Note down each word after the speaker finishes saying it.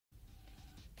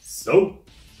So,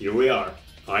 here we are,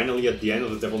 finally at the end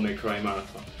of the Devil May Cry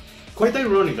marathon. Quite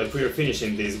ironic that we are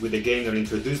finishing this with the game that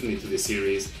introduced me to the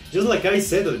series. Just like I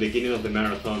said at the beginning of the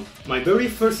marathon, my very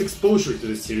first exposure to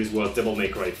the series was Devil May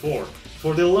Cry 4.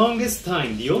 For the longest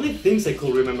time, the only things I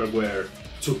could remember were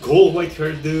two cool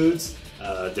white-haired dudes,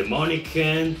 a demonic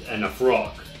hand, and a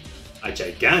frog. A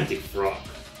gigantic frog.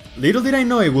 Little did I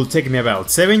know it would take me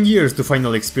about 7 years to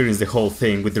finally experience the whole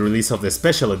thing with the release of the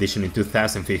special edition in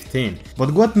 2015.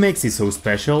 But what makes it so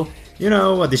special? You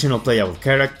know, additional playable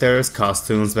characters,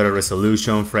 costumes, better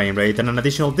resolution, frame rate, and an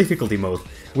additional difficulty mode,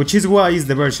 which is why it's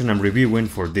the version I'm reviewing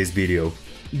for this video.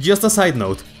 Just a side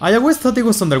note, I always thought it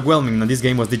was underwhelming that this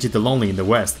game was digital only in the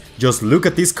West. Just look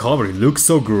at this cover, it looks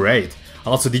so great.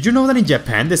 Also, did you know that in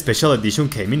Japan the special edition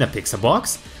came in a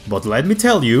Pixabox? But let me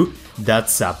tell you,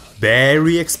 that's a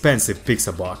very expensive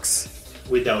Pixabox.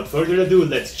 Without further ado,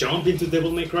 let's jump into Devil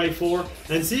May Cry 4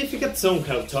 and see if we can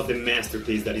somehow top the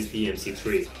masterpiece that is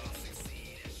DMC3.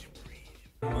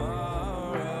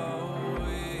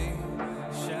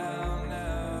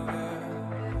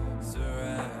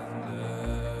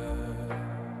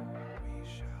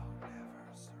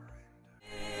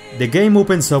 The game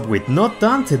opens up with not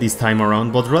Dante this time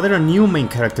around, but rather a new main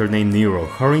character named Nero,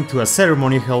 hurrying to a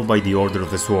ceremony held by the Order of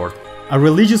the Sword, a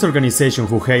religious organization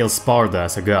who hails Sparda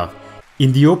as a god.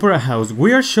 In the Opera House,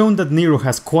 we are shown that Nero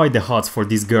has quite the hots for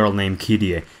this girl named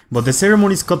Kyrie, but the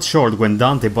ceremony is cut short when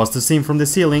Dante busts in from the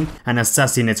ceiling and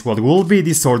assassinates what will be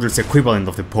this order's equivalent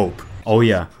of the Pope. Oh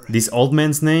yeah, this old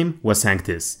man's name was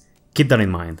Sanctus. Keep that in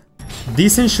mind.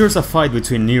 This ensures a fight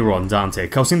between Nero and Dante,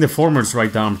 causing the former's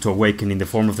right arm to awaken in the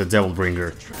form of the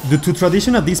Devilbringer. Due to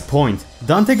tradition at this point,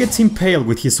 Dante gets impaled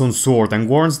with his own sword and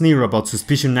warns Nero about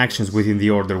suspicious actions within the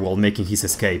Order while making his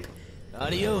escape.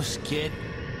 Adios, kid.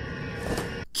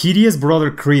 Kyrie's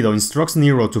brother Credo instructs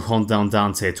Nero to hunt down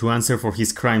Dante to answer for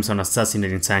his crimes on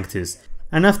assassinating Sanctus.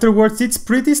 And afterwards it's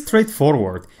pretty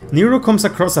straightforward. Nero comes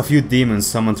across a few demons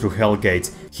summoned through Hellgate,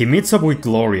 he meets up with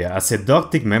Gloria, a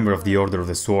seductive member of the Order of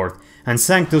the Sword, and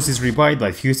Sanctus is revived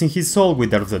by fusing his soul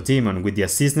with that of the demon with the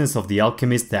assistance of the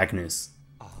alchemist Agnus.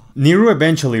 Nero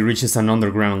eventually reaches an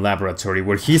underground laboratory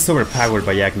where he is overpowered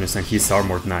by Agnus and his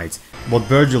armored knights, but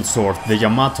Virgil's sword, the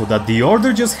Yamato that the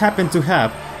Order just happened to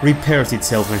have, repairs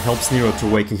itself and helps Nero to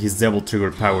awaken his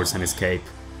devil-triggered powers and escape.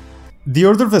 The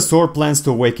Order of the Sword plans to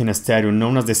awaken a statue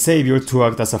known as the Savior to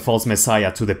act as a false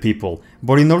messiah to the people,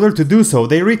 but in order to do so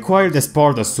they require the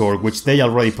Sparda sword, which they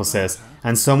already possess,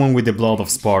 and someone with the blood of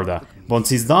Sparda, but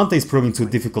since Dante is proving too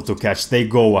difficult to catch, they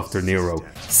go after Nero.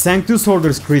 Sanctus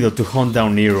orders Credo to hunt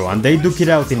down Nero and they duke it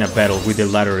out in a battle with the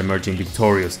latter emerging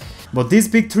victorious, but this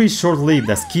victory is short-lived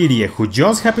as Kyrie, who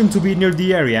just happened to be near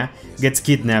the area, gets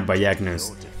kidnapped by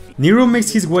Agnus. Nero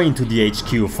makes his way into the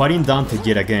HQ, fighting Dante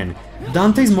yet again.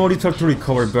 Dante's motives are to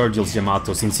recover Virgil's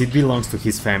Yamato since it belongs to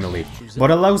his family,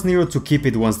 but allows Nero to keep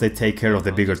it once they take care of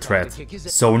the bigger threat.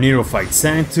 So Nero fights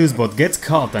Sanctus but gets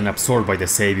caught and absorbed by the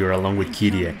Savior along with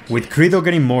Kyrie, with Credo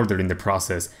getting murdered in the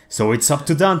process, so it's up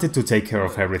to Dante to take care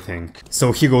of everything.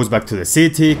 So he goes back to the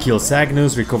city, kills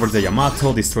Agnus, recovers the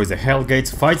Yamato, destroys the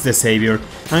Hellgates, fights the Savior,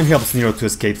 and helps Nero to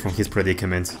escape from his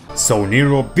predicament. So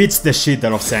Nero beats the shit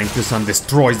out of Sanctus and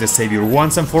destroys the Savior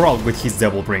once and for all with his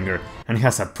Devilbringer, and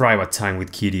has a private time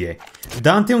with Kyrie.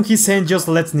 Dante on his end just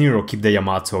lets Nero keep the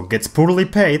Yamato, gets poorly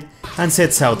paid, and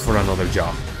sets out for another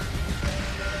job.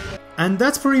 And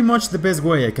that's pretty much the best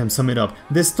way I can sum it up.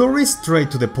 The story is straight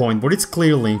to the point, but it's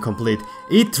clearly incomplete.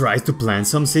 It tries to plant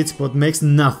some seeds, but makes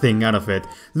nothing out of it.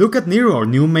 Look at Nero, our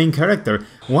new main character.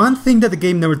 One thing that the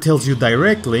game never tells you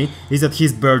directly is that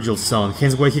he's Virgil's son,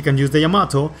 hence why he can use the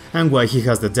Yamato, and why he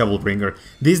has the Devilbringer.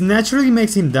 This naturally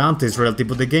makes him Dante's relative,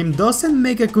 but the game doesn't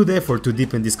make a good effort to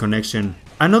deepen this connection.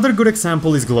 Another good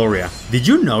example is Gloria. Did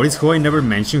you notice how I never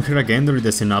mentioned her again during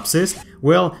the synopsis?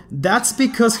 Well, that's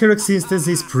because her existence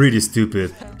is pretty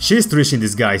stupid. She's Trish in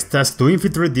disguise, tasked to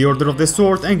infiltrate the Order of the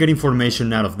Sword and get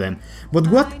information out of them. But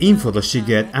what info does she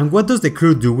get and what does the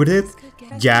crew do with it?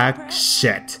 Jack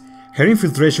shit. Her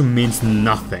infiltration means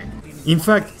nothing. In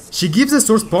fact, she gives the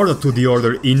Sword Sparda to the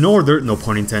Order in order, no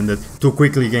pun intended, to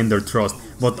quickly gain their trust.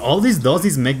 But all this does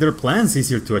is make their plans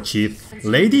easier to achieve.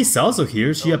 Lady is also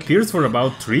here, she appears for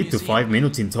about 3 to 5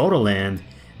 minutes in total and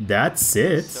that's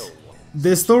it.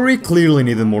 The story clearly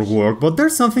needed more work, but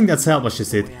there's something that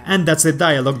salvages it, and that's the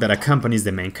dialogue that accompanies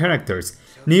the main characters.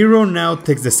 Nero now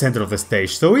takes the center of the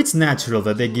stage, so it's natural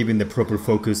that they give him the proper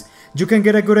focus. You can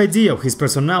get a good idea of his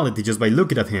personality just by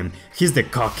looking at him. He's the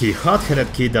cocky,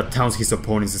 hot-headed kid that taunts his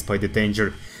opponents despite the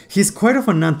danger. He's quite of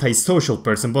an antisocial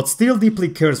person, but still deeply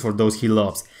cares for those he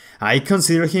loves. I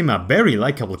consider him a very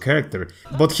likable character,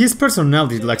 but his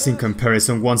personality lacks in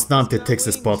comparison once Dante takes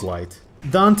the spotlight.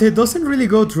 Dante doesn't really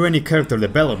go through any character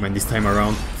development this time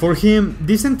around. For him,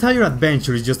 this entire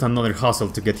adventure is just another hustle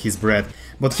to get his bread,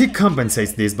 but he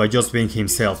compensates this by just being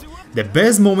himself. The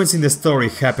best moments in the story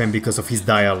happen because of his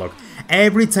dialogue.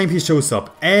 Every time he shows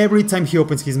up, every time he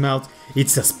opens his mouth,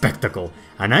 it's a spectacle.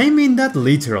 And I mean that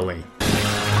literally.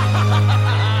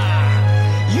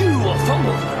 You will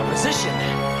fumble for a position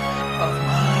of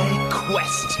my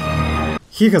quest.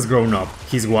 He has grown up,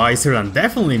 he's wiser and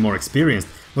definitely more experienced,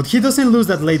 but he doesn't lose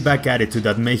that laid-back attitude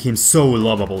that made him so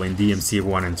lovable in DMC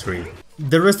 1 and 3.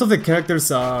 The rest of the characters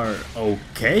are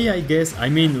okay, I guess. I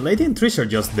mean, Lady and Trish are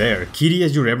just there. Kitty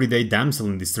is your everyday damsel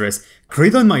in distress.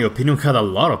 Credo, in my opinion, had a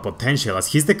lot of potential as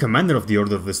he's the commander of the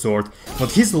Order of the Sword,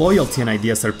 but his loyalty and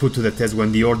ideas are put to the test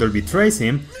when the Order betrays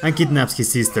him and kidnaps his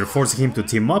sister, forcing him to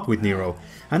team up with Nero.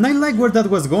 And I like where that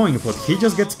was going, but he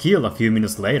just gets killed a few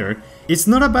minutes later. It's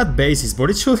not a bad basis, but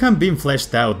it should have been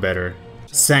fleshed out better.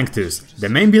 Sanctus, the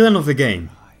main villain of the game.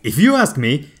 If you ask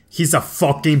me, he's a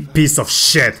fucking piece of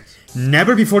shit.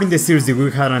 Never before in the series did we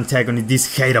have an antagonist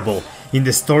this hateable. In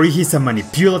the story he's a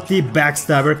manipulative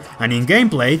backstabber, and in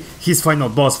gameplay, his final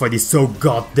boss fight is so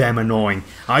goddamn annoying.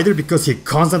 Either because he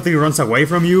constantly runs away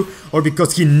from you, or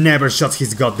because he never shuts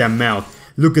his goddamn mouth.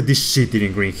 Look at this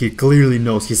shit-eating green, he clearly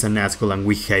knows he's an asshole and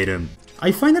we hate him.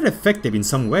 I find it effective in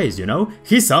some ways, you know?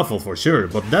 He's awful for sure,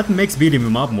 but that makes beating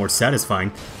him up more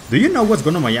satisfying. Do you know what's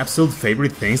one of my absolute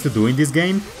favorite things to do in this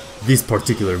game? This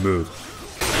particular move.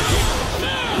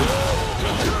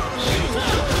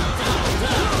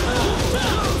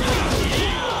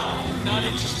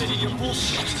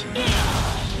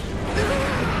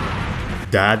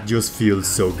 That just feels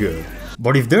so good.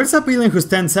 But if there's a villain who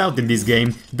stands out in this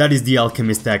game, that is the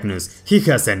Alchemist Agnus. He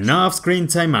has enough screen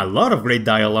time, a lot of great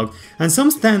dialogue, and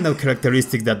some standout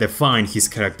characteristics that define his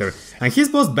character. And his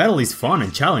boss battle is fun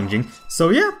and challenging, so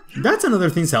yeah, that's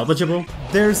another thing salvageable.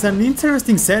 There's an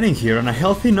interesting setting here and a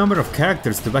healthy number of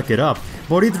characters to back it up,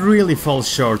 but it really falls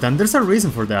short, and there's a reason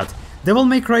for that. Devil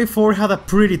May Cry 4 had a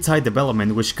pretty tight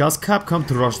development which caused Capcom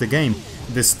to rush the game.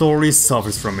 The story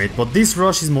suffers from it, but this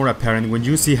rush is more apparent when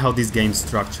you see how this game is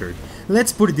structured.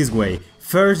 Let's put it this way,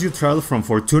 first you travel from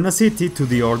Fortuna City to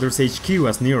the Order's HQ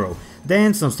as Nero,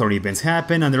 then some story events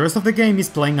happen and the rest of the game is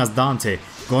playing as Dante,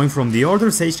 going from the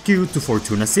Order's HQ to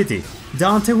Fortuna City.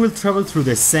 Dante will travel through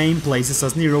the same places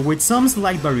as Nero with some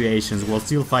slight variations while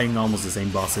still fighting almost the same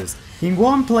bosses. In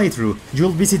one playthrough, you'll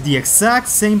visit the exact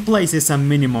same places a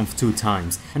minimum of 2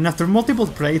 times, and after multiple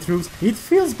playthroughs, it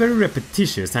feels very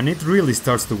repetitious and it really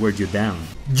starts to wear you down.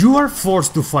 You are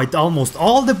forced to fight almost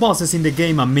all the bosses in the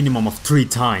game a minimum of 3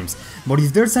 times, but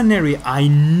if there's an area I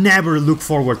never look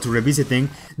forward to revisiting,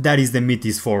 that is the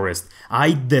Mythis Forest.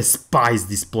 I despise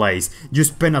this place. You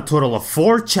spend a total of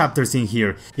 4 chapters in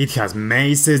here. It has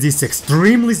mazes, this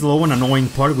extremely slow and annoying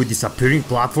part with disappearing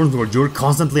platforms where you're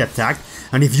constantly attacked,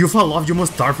 and if you fall off you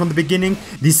must start from the beginning.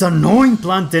 These annoying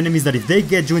plant enemies that if they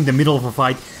get you in the middle of a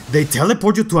fight, they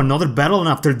teleport you to another battle and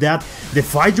after that, the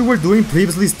fight you were doing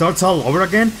previously starts all over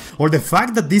again, or the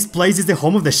fact that this place is the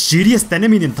home of the shittiest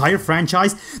enemy in the entire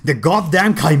franchise, the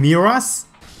goddamn Chimeras?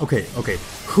 Okay,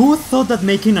 who thought that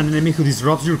making an enemy who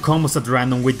disrupts your combos at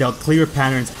random without clear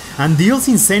patterns and deals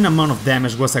insane amount of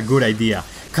damage was a good idea?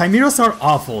 Chimeras are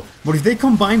awful, but if they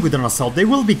combine with an assault they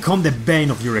will become the bane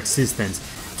of your existence.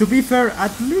 To be fair,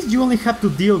 at least you only have to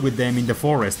deal with them in the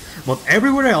forest, but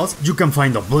everywhere else you can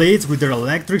find the Blades with their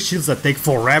electric shields that take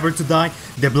forever to die,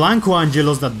 the Blanco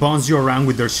Angelos that bounce you around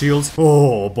with their shields,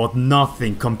 oh, but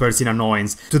nothing compares in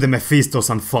annoyance to the Mephistos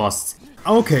and Fausts.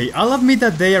 Okay, I'll admit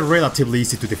that they are relatively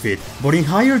easy to defeat, but in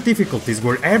higher difficulties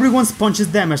where everyone punches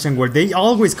damage and where they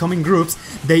always come in groups,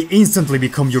 they instantly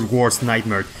become your worst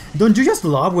nightmare. Don't you just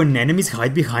love when enemies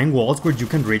hide behind walls where you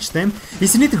can reach them?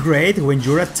 Isn't it great when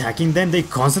you're attacking them they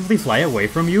constantly fly away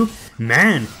from you?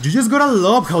 Man, you just gotta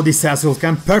love how these assholes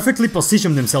can perfectly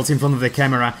position themselves in front of the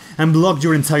camera and block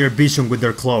your entire vision with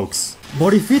their cloaks.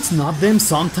 But if it's not them,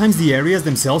 sometimes the areas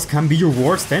themselves can be your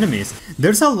worst enemies.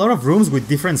 There's a lot of rooms with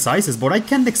different sizes, but I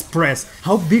can't express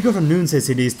how big of a nuisance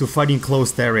it is to fight in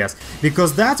closed areas,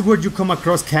 because that's where you come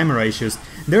across camera issues.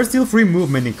 There's still free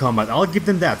movement in combat, I'll give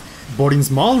them that, but in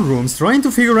small rooms, trying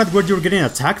to figure out where you're getting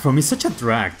attacked from is such a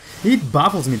drag. It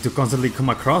baffles me to constantly come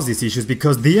across these issues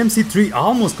because DMC3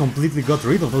 almost completely got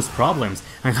rid of those problems,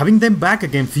 and having them back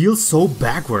again feels so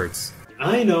backwards.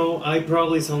 I know, I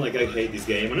probably sound like I hate this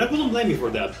game, and I wouldn't blame you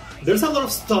for that. There's a lot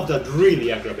of stuff that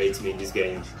really aggravates me in this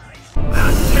game.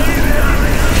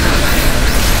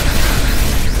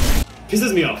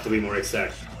 Pisses me off, to be more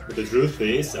exact. But the truth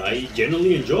is, I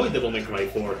genuinely enjoy Devil May Cry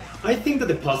 4. I think that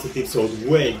the positives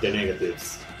outweigh the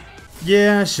negatives.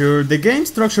 Yeah, sure, the game's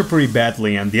structured pretty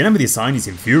badly and the enemy design is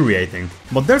infuriating,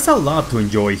 but there's a lot to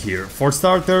enjoy here. For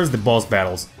starters, the boss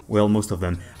battles, well, most of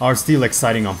them, are still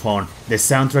exciting and fun. The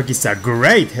soundtrack is a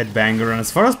great headbanger, and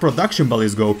as far as production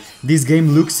values go, this game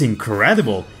looks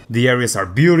incredible. The areas are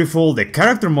beautiful, the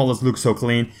character models look so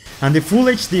clean, and the Full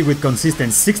HD with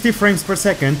consistent 60 frames per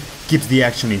second keeps the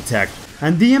action intact.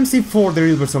 And DMC4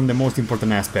 delivers on the most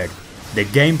important aspect. The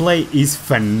gameplay is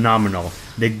phenomenal.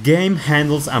 The game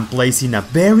handles and plays in a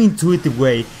very intuitive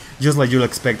way, just like you'll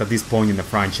expect at this point in the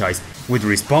franchise. With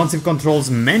responsive controls,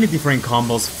 many different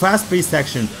combos, fast-paced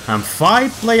action, and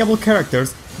 5 playable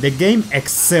characters, the game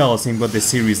excels in what the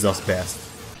series does best.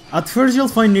 At first you'll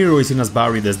find Nero isn't as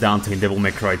varied as Dante in Devil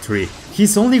May Cry 3.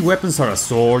 His only weapons are a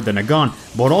sword and a gun,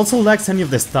 but also lacks any of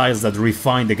the styles that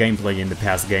refined the gameplay in the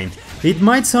past game. It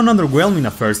might sound underwhelming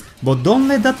at first, but don't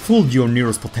let that fool you on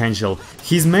Nero's potential.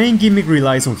 His main gimmick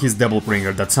relies on his Devil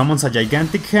Bringer that summons a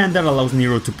gigantic hand that allows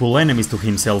Nero to pull enemies to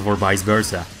himself or vice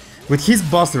versa. With his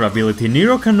Buster ability,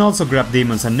 Nero can also grab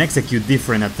demons and execute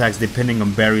different attacks depending on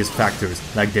various factors,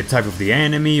 like the type of the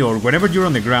enemy or wherever you're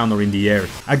on the ground or in the air.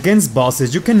 Against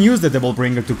bosses, you can use the Devil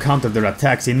Bringer to counter their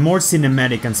attacks in more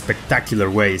cinematic and spectacular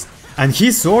ways. And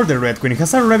his sword, the Red Queen,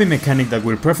 has a revving mechanic that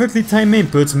with perfectly timed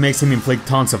inputs makes him inflict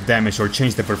tons of damage or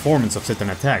change the performance of certain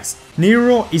attacks.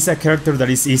 Nero is a character that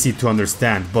is easy to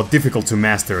understand, but difficult to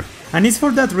master, and it's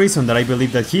for that reason that I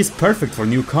believe that he is perfect for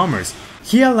newcomers.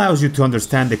 He allows you to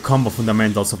understand the combo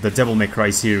fundamentals of the Devil May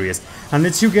Cry series, and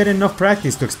lets you get enough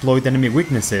practice to exploit enemy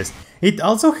weaknesses. It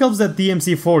also helps that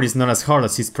DMC4 is not as hard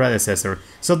as his predecessor,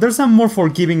 so there's a more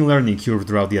forgiving learning curve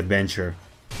throughout the adventure.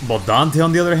 But Dante,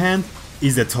 on the other hand,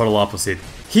 is the total opposite.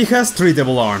 He has 3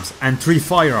 double arms and 3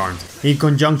 firearms, in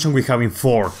conjunction with having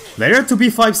 4, later to be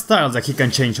 5 styles that he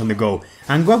can change on the go.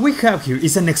 And what we have here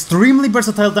is an extremely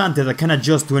versatile Dante that can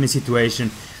adjust to any situation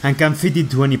and can fit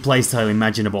into any playstyle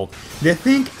imaginable. The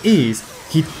thing is,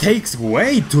 he takes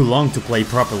way too long to play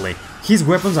properly. His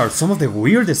weapons are some of the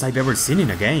weirdest I've ever seen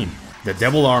in a game. The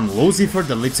Devil Arm Lucifer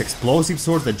that lifts explosive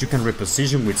swords that you can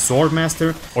reposition with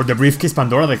Swordmaster, or the Briefcase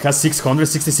Pandora that has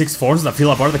 666 forms that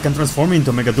fill a bar that can transform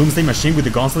into a Mega Doomsday Machine with the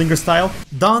Gunslinger style.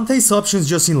 Dante's options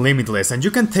just seem limitless, and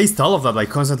you can taste all of that by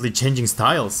constantly changing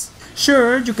styles.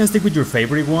 Sure, you can stick with your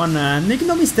favorite one, and make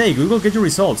no mistake, we will get your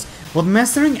results, but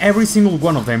mastering every single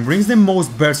one of them brings the most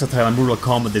versatile and brutal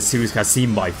combat the series has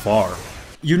seen by far.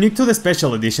 Unique to the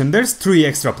special edition, there's 3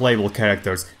 extra playable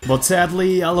characters, but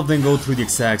sadly all of them go through the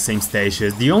exact same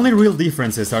stages. The only real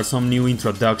differences are some new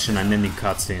introduction and ending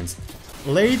cutscenes.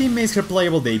 Lady makes her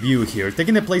playable debut here,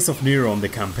 taking the place of Nero on the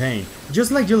campaign.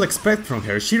 Just like you'll expect from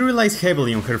her, she relies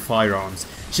heavily on her firearms.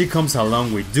 She comes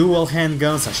along with dual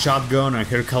handguns, a shotgun, and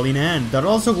her Kalina that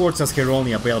also works as her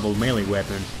only available melee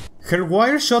weapon. Her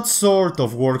wire shot sort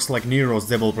of works like Nero's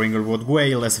Devil Bringer, but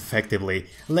way less effectively.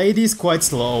 Lady is quite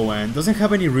slow and doesn't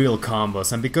have any real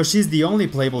combos, and because she's the only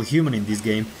playable human in this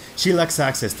game, she lacks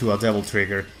access to a Devil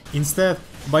Trigger. Instead,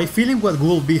 by filling what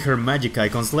will be her magic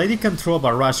icons, Lady can throw a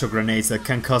barrage of grenades that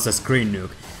can cause a screen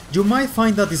nuke. You might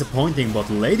find that disappointing,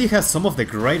 but Lady has some of the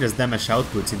greatest damage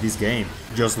outputs in this game.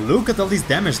 Just look at all this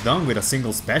damage done with a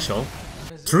single special.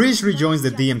 Trish rejoins the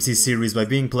DMC series by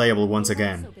being playable once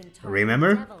again.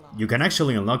 Remember? You can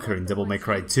actually unlock her in Devil May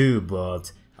Cry 2,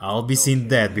 but I'll be seen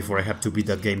dead before I have to beat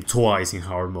that game twice in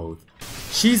hard mode.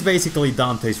 She's basically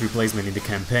Dante's replacement in the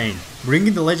campaign.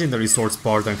 Bringing the legendary swords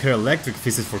part and her electric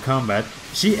fists for combat,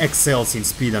 she excels in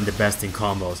speed and the best in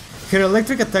combos. Her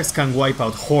electric attacks can wipe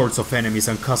out hordes of enemies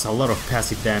and cause a lot of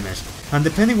passive damage, and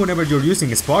depending whenever you're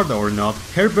using Sparda or not,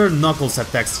 her bare knuckles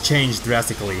attacks change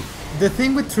drastically. The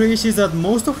thing with Trish is that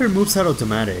most of her moves are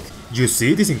automatic. You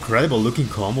see this incredible looking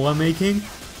combo I'm making?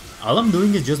 All I'm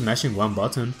doing is just mashing one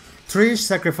button. Trish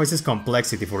sacrifices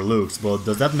complexity for looks, but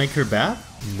does that make her bad?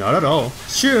 Not at all.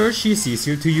 Sure, she's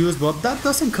easier to use, but that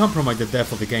doesn't compromise the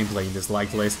depth of the gameplay in the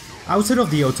slightest. Outside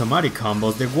of the automatic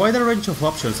combos, the wider range of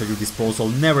options at your disposal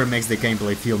never makes the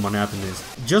gameplay feel monotonous.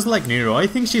 Just like Nero, I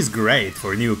think she's great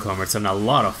for newcomers and a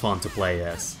lot of fun to play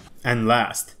as. And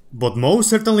last, but most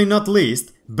certainly not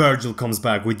least, Virgil comes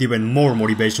back with even more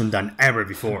motivation than ever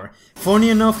before. Funny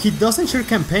enough, he doesn't share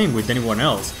campaign with anyone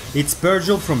else. It's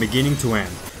Virgil from beginning to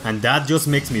end. And that just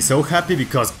makes me so happy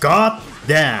because god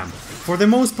damn! For the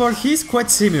most part, he's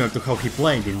quite similar to how he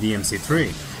played in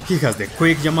DMC3. He has the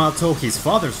quick Yamato, his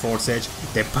father's Force Edge,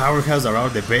 the powerhouse that are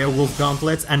the Beowulf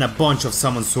gauntlets, and a bunch of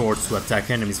summoned swords to attack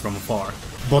enemies from afar.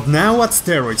 But now add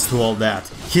steroids to all that.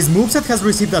 His moveset has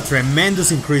received a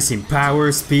tremendous increase in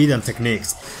power, speed and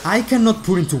techniques. I cannot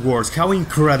put into words how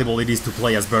incredible it is to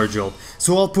play as Virgil,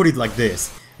 so I'll put it like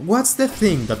this. What's the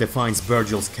thing that defines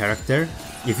Virgil's character?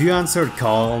 If you answered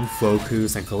calm,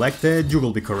 focused and collected, you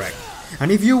will be correct.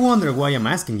 And if you wonder why I'm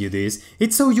asking you this,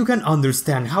 it's so you can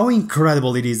understand how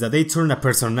incredible it is that they turn a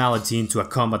personality into a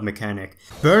combat mechanic.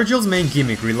 Virgil's main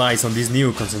gimmick relies on this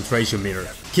new concentration meter.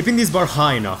 Keeping this bar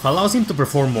high enough allows him to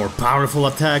perform more powerful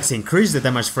attacks, increase the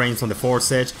damage frames on the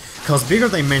Force Edge, cause bigger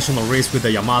dimensional risk with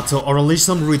the Yamato, or unleash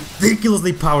some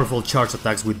ridiculously powerful charge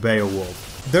attacks with Beowulf.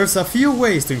 There's a few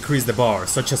ways to increase the bar,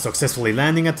 such as successfully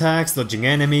landing attacks, dodging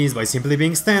enemies by simply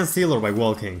being standstill or by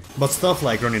walking. But stuff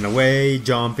like running away,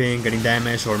 jumping, getting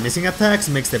damaged or missing attacks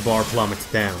makes the bar plummet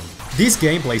down. This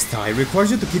gameplay style requires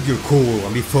you to keep your cool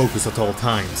and be focused at all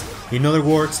times. In other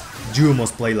words, you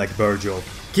must play like Virgil.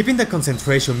 Keeping the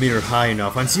concentration meter high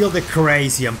enough and see all the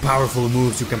crazy and powerful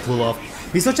moves you can pull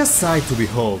off is such a sight to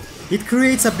behold. It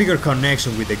creates a bigger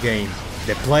connection with the game.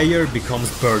 The player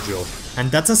becomes Virgil. And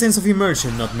that's a sense of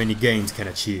immersion not many games can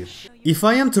achieve. If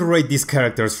I am to rate these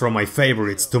characters from my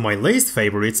favorites to my least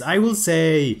favorites, I will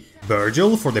say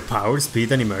Virgil for the power,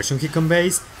 speed and immersion he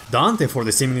conveys, Dante for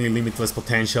the seemingly limitless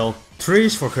potential,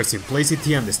 Trish for her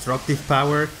simplicity and destructive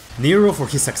power, Nero for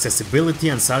his accessibility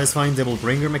and satisfying Devil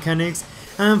Bringer mechanics,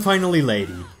 and finally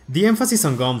Lady. The emphasis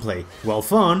on gunplay, while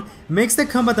fun, makes the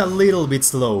combat a little bit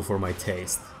slow for my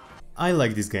taste. I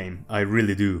like this game, I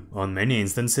really do. On many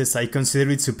instances I consider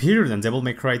it superior than Devil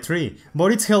May Cry 3,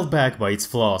 but it's held back by its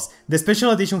flaws. The special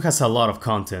edition has a lot of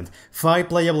content, 5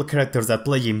 playable characters that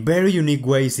play in very unique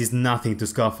ways is nothing to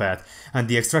scoff at, and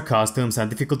the extra costumes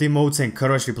and difficulty modes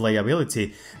encourage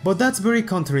replayability, but that's very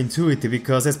counterintuitive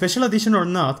because, a special edition or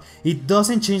not, it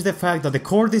doesn't change the fact that the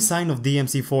core design of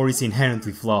DMC4 is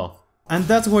inherently flawed. And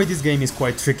that's why this game is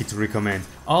quite tricky to recommend.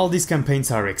 All these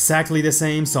campaigns are exactly the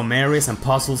same, some areas and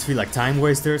puzzles feel like time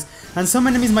wasters, and some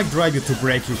enemies might drive you to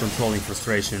break your control in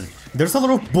frustration. There's a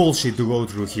lot of bullshit to go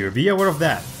through here, be aware of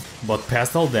that. But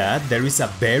past all that, there is a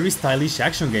very stylish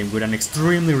action game with an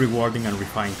extremely rewarding and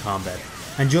refined combat.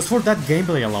 And just for that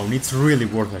gameplay alone, it's really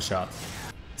worth a shot.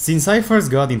 Since I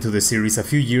first got into the series a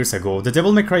few years ago, the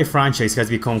Devil May Cry franchise has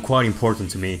become quite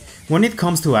important to me. When it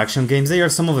comes to action games, they are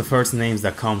some of the first names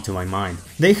that come to my mind.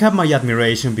 They have my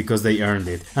admiration because they earned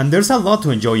it, and there's a lot to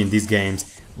enjoy in these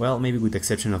games, well, maybe with the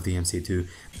exception of DMC2.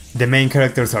 The main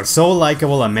characters are so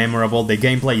likable and memorable, the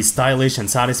gameplay is stylish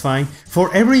and satisfying.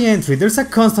 For every entry, there's a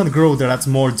constant growth that adds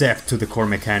more depth to the core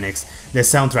mechanics. The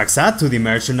soundtracks add to the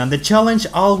immersion, and the challenge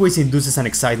always induces an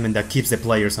excitement that keeps the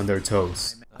players on their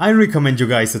toes. I recommend you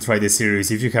guys to try this series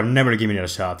if you have never given it a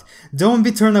shot. Don't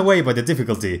be turned away by the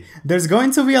difficulty. There's going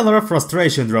to be a lot of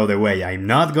frustration throughout the way, I'm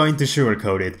not going to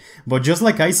sugarcoat it, but just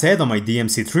like I said on my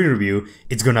DMC3 review,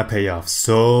 it's gonna pay off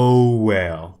so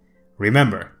well.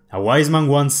 Remember, a wise man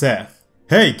once said,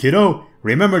 "Hey kiddo,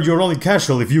 remember you're only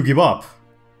casual if you give up."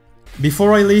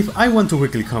 Before I leave, I want to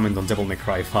quickly comment on Devil May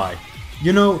Cry 5.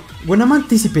 You know, when I'm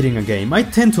anticipating a game, I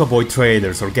tend to avoid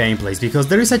trailers or gameplays because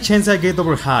there is a chance I get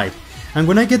overhyped. And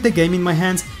when I get the game in my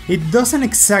hands, it doesn't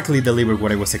exactly deliver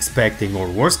what I was expecting, or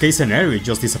worst case scenario, it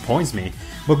just disappoints me.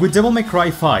 But with Devil May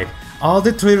Cry 5, all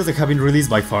the trailers that have been released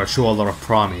by far show a lot of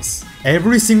promise.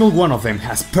 Every single one of them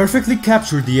has perfectly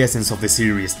captured the essence of the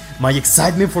series. My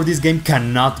excitement for this game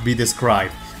cannot be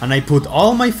described, and I put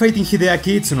all my faith in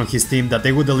Hideaki Itsuno and his team that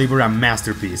they would deliver a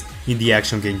masterpiece in the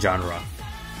action game genre.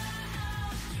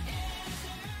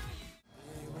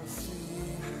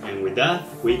 And with that,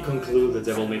 we conclude the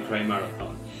Devil May Cry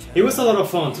Marathon. It was a lot of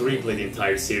fun to replay the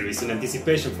entire series in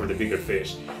anticipation for the bigger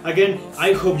fish. Again,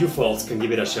 I hope you folks can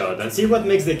give it a shot and see what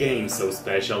makes the game so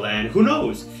special, and who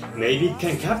knows, maybe it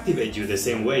can captivate you the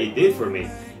same way it did for me.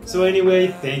 So anyway,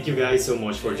 thank you guys so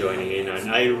much for joining in, and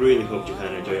I really hope you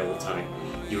had an enjoyable time.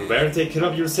 You better take care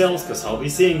of yourselves, cause I'll be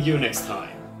seeing you next time.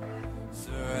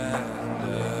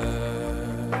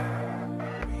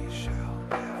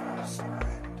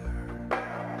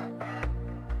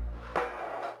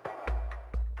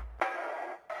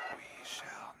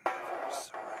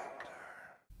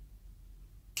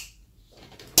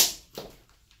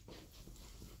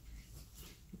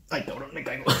 Ay, cabrón, me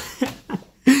caigo.